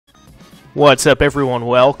What's up, everyone?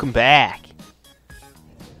 Welcome back.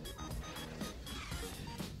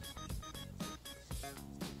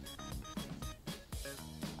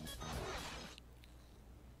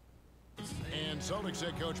 And Celtics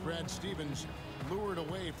head coach Brad Stevens lured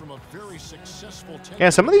away from a very successful. Yeah,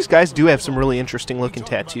 some of these guys do have some really interesting looking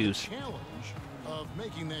tattoos. Challenge of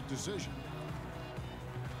making that decision.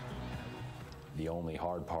 The only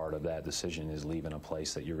hard part of that decision is leaving a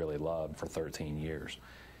place that you really loved for 13 years.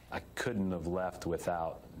 I couldn't have left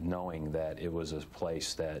without knowing that it was a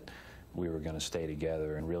place that we were going to stay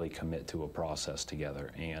together and really commit to a process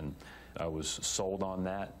together. And I was sold on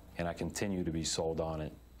that, and I continue to be sold on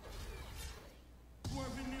it.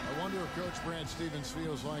 I wonder if Coach Brad Stevens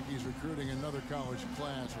feels like he's recruiting another college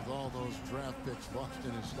class with all those draft picks lost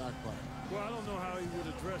in his stockpile. Well, I don't know how he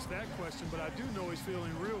would address that question, but I do know he's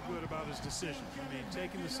feeling real good about his decision. I mean,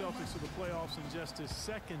 taking the Celtics to the playoffs in just his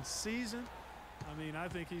second season, I mean, I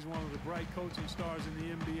think he's one of the bright coaching stars in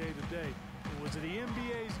the NBA today. It was the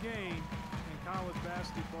NBA's game and college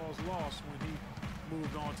basketball's loss when he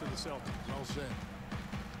moved on to the Celtics. Well said.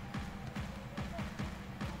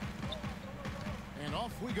 And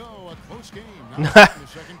off we go, a close game.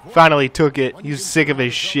 Finally took it. He's sick of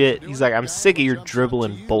his shit. He's like, I'm sick of your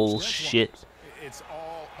dribbling bullshit. It's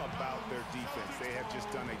all about their defense. They have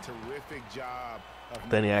just done a terrific job of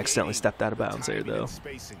Then he accidentally stepped out of bounds there, though.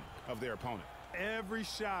 Spacing of their opponent. Every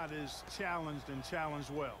shot is challenged and challenged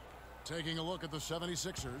well. Taking a look at the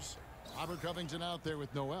 76ers. Robert Covington out there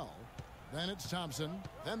with Noel. Then it's Thompson.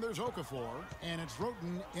 Then there's Okafor. And it's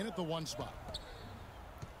Roten in at the 1 spot.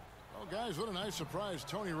 Well, guys, what a nice surprise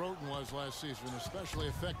Tony Roten was last season, especially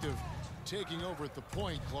effective taking over at the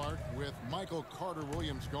point, Clark, with Michael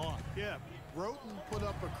Carter-Williams gone. Yeah, Roten put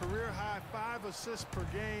up a career-high 5 assists per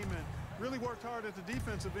game and really worked hard at the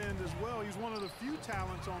defensive end as well. He's one of the few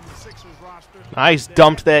talents on the Sixers roster. Nice,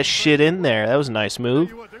 dumped that shit in there. That was a nice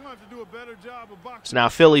move. So now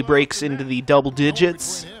Philly breaks into the double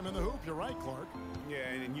digits. You're right, Clark. Yeah,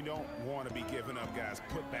 and you don't want to be giving up guys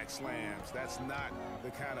put-back slams. That's not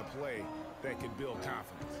the kind of play that can build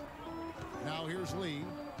confidence. Now here's Lee.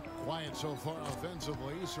 Quiet so far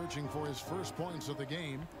offensively, searching for his first points of the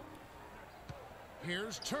game.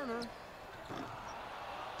 Here's Turner.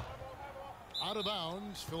 Out of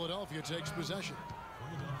bounds, Philadelphia takes possession.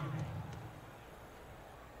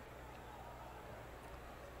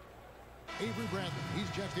 Avery Bradley, he's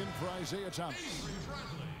checked in for Isaiah Thomas.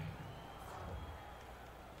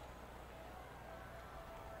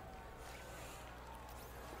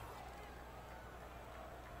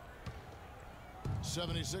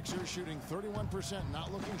 76ers shooting 31%,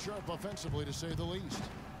 not looking sharp offensively to say the least.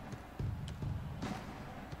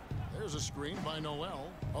 There's a screen by Noel.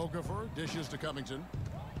 Okafor dishes to Covington.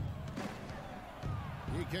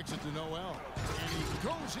 He kicks it to Noel. And he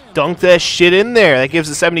goes in. Dunk that shit in there. That gives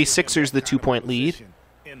the 76ers the 2-point lead.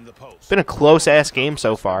 It's been a close-ass game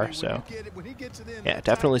so far, so yeah,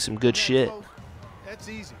 definitely some good shit. That's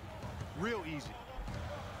easy. Real easy.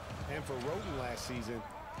 And for Roten last season,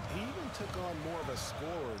 he even took on more of a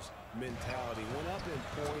scorer's mentality. Went up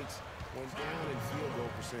in points, went down in field goal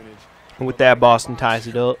percentage. And with that, Boston ties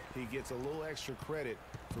it up. He gets a little extra credit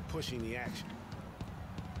for pushing the action.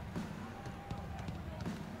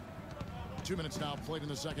 2 minutes now played in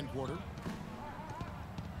the second quarter.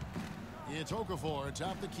 It's Okafor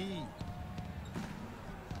atop the key.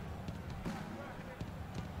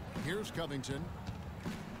 Here's Covington.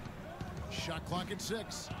 Shot clock at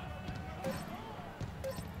 6.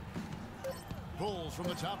 Pulls from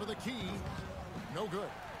the top of the key. No good.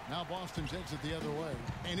 Now Boston takes it the other way.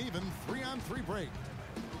 And even 3-on-3 break.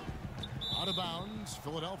 Out of bounds.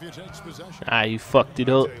 Philadelphia takes possession. Ah, you fucked it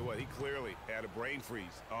up. I'll tell you what, he clearly had a brain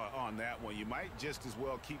freeze on that one. You might just as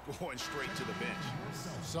well keep going straight to the bench.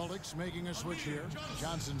 Celtics making a switch here.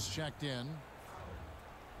 Johnson's checked in.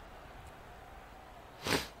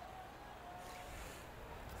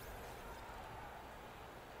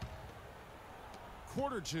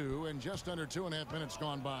 Quarter 2 and just under 2.5 minutes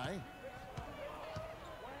gone by.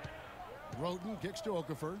 Roten kicks to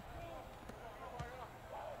Okafor.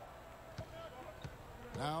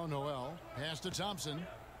 Now Noel. Pass to Thompson.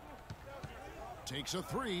 Takes a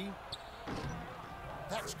 3.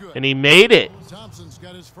 That's good. And he made it. Thompson's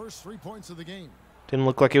got his first 3 points of the game. Didn't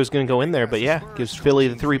look like it was going to go in there, but yeah, gives Philly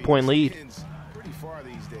the 3-point lead. Pretty far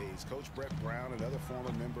these days. Coach Brett Brown, another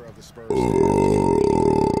former member of the Spurs.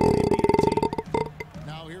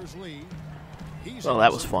 Now here's Lee. He's Well,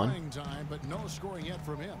 that was fun. Time, but no scoring yet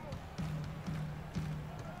from him.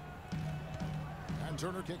 And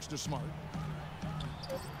Turner kicks to Smart.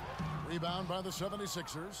 Rebound by the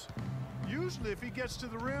 76ers. Usually if he gets to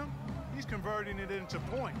the rim, he's converting it into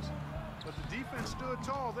points. but the defense stood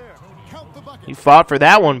tall there. He fought for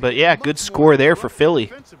that one, but yeah, good score there for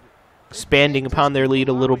Philly. Expanding upon their lead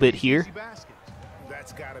a little bit here.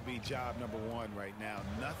 That's got to be job number one right now.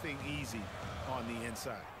 Nothing easy on the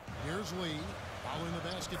inside. Here's Lee. Following the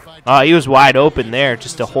basket by He was wide open there,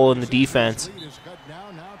 just a hole in the defense. lead is cut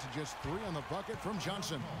down now to just 3 on the bucket from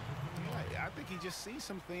Johnson. I think he just sees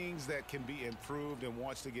some things that can be improved and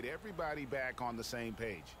wants to get everybody back on the same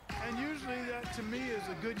page. And usually that, to me, is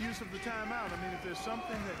a good use of the timeout. I mean, if there's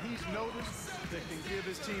something that he's noticed that can give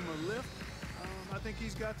his team a lift, I think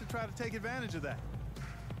he's got to try to take advantage of that.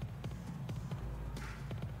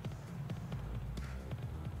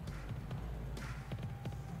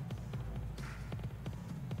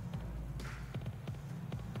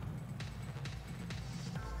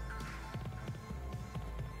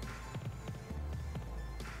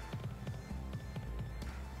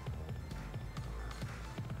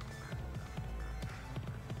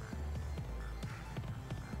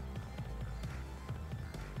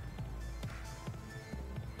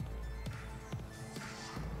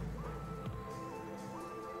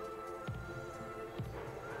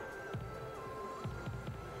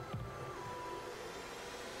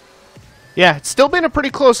 Yeah, it's still been a pretty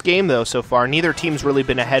close game, though, so far. Neither team's really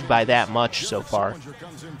been ahead by that much so far. Sullinger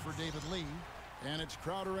comes in for David Lee, and it's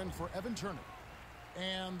Crowder in for Evan Turner.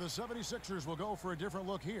 And the 76ers will go for a different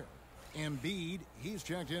look here. Embiid, he's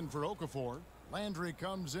checked in for Okafor. Landry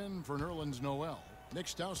comes in for Nerlens Noel. Nick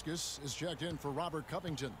Stauskas is checked in for Robert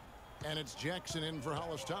Covington. And it's Jackson in for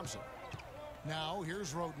Hollis Thompson. Now,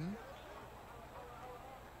 here's Roten.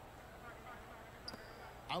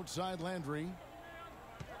 Outside Landry.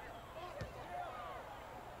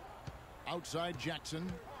 Outside Jackson.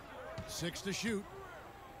 6 to shoot.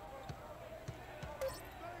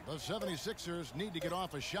 The 76ers need to get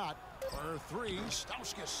off a shot. For 3,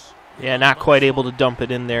 Stauskas. Yeah, not quite able to dump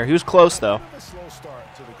it in there. He was close, though. A slow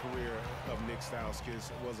start to the career of Nick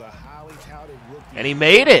Stauskas. Was a highly touted rookie. And he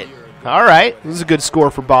made it. All right. This is a good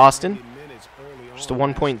score for Boston. Just a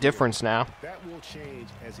 1-point difference now. That will change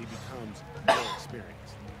as he becomes more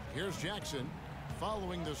experienced. Here's Jackson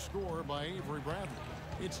following the score by Avery Bradley.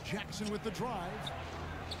 It's Jackson with the drive.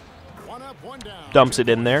 1 up, 1 down. Dumps it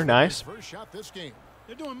in there. Nice. First shot this game.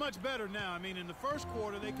 They're doing much better now. I mean, in the first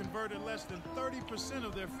quarter, they converted less than 30%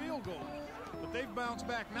 of their field goals. But they've bounced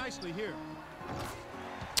back nicely here.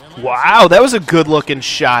 Wow, that was a good-looking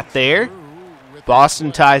shot there.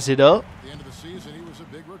 Boston ties it up. At the end of the season, he was a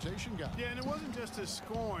big rotation guy. Yeah, and it wasn't just his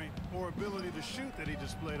scoring or ability to shoot that he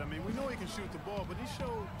displayed. I mean, we know he can shoot the ball, but he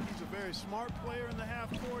showed he's a very smart player in the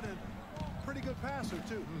half court and pretty good passer,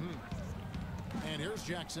 too. And here's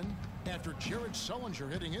Jackson after Jared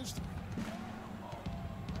Sullinger hitting his 3.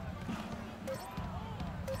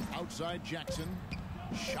 Outside Jackson.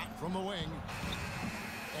 Shot from the wing.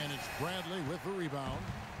 And it's Bradley with the rebound.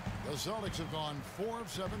 The Celtics have gone 4 of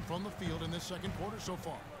 7 from the field in this second quarter so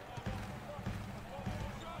far.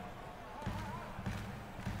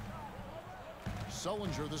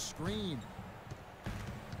 Sullinger the screen.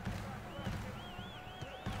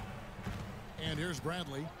 And here's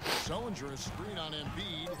Bradley. Sullinger a screen on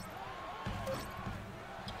Embiid.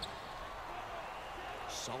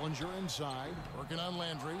 Sullinger inside, working on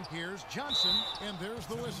Landry. Here's Johnson, and there's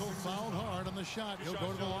the whistle. Fouled hard on the shot. He'll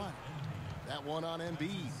go to the line. That one on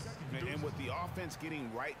Embiid. And with the offense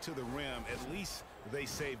getting right to the rim, at least they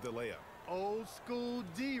saved the layup. Old school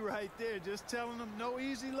D right there, just telling them no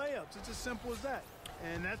easy layups. It's as simple as that.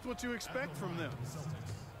 And that's what you expect from them.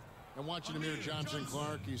 And watching Amir Johnson,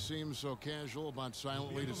 Clark, he seems so casual about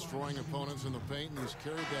silently destroying opponents in the paint, and he's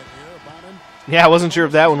carried that air about him. Yeah, I wasn't sure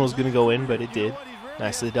if that one was going to go in, but it did.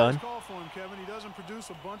 Nicely done. He doesn't produce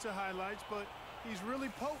a bunch of highlights, but he's really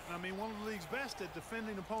potent. I mean, one of the league's best at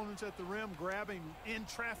defending opponents at the rim, grabbing in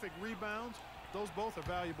traffic rebounds. Those both are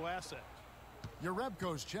valuable assets.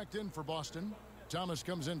 Jerebko's checked in for Boston. Thomas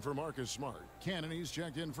comes in for Marcus Smart. Cannony's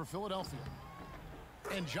checked in for Philadelphia.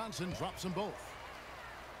 And Johnson drops them both.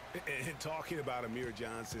 And talking about Amir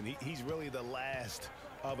Johnson, he's really the last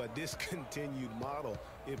of a discontinued model,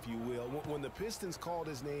 if you will. When the Pistons called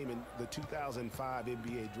his name in the 2005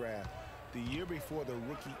 NBA draft, the year before the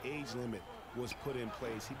rookie age limit was put in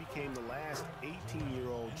place, he became the last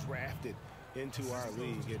 18-year-old drafted into our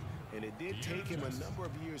league. And it did take him a number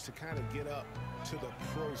of years to kind of get up to the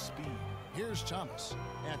pro speed. Here's Thomas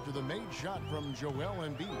after the made shot from Joel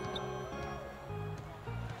Embiid.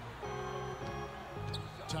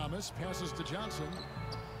 Thomas passes to Johnson.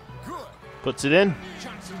 Good. Puts it in.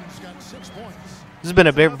 Johnson's got 6 points. This has been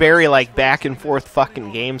a very like back and forth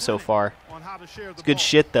fucking game so far. It's good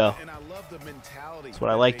shit though. That's what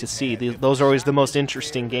I like to see. Those are always the most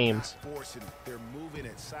interesting games. They're moving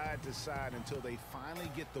working it side to side until they finally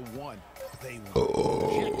get the one they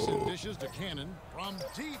want. Jackson dishes to Cannon from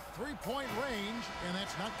deep three-point range, and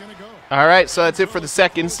that's not going to go. All right, so that's it for the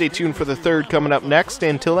second. Stay tuned for the third coming up next.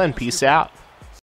 Until then, peace out.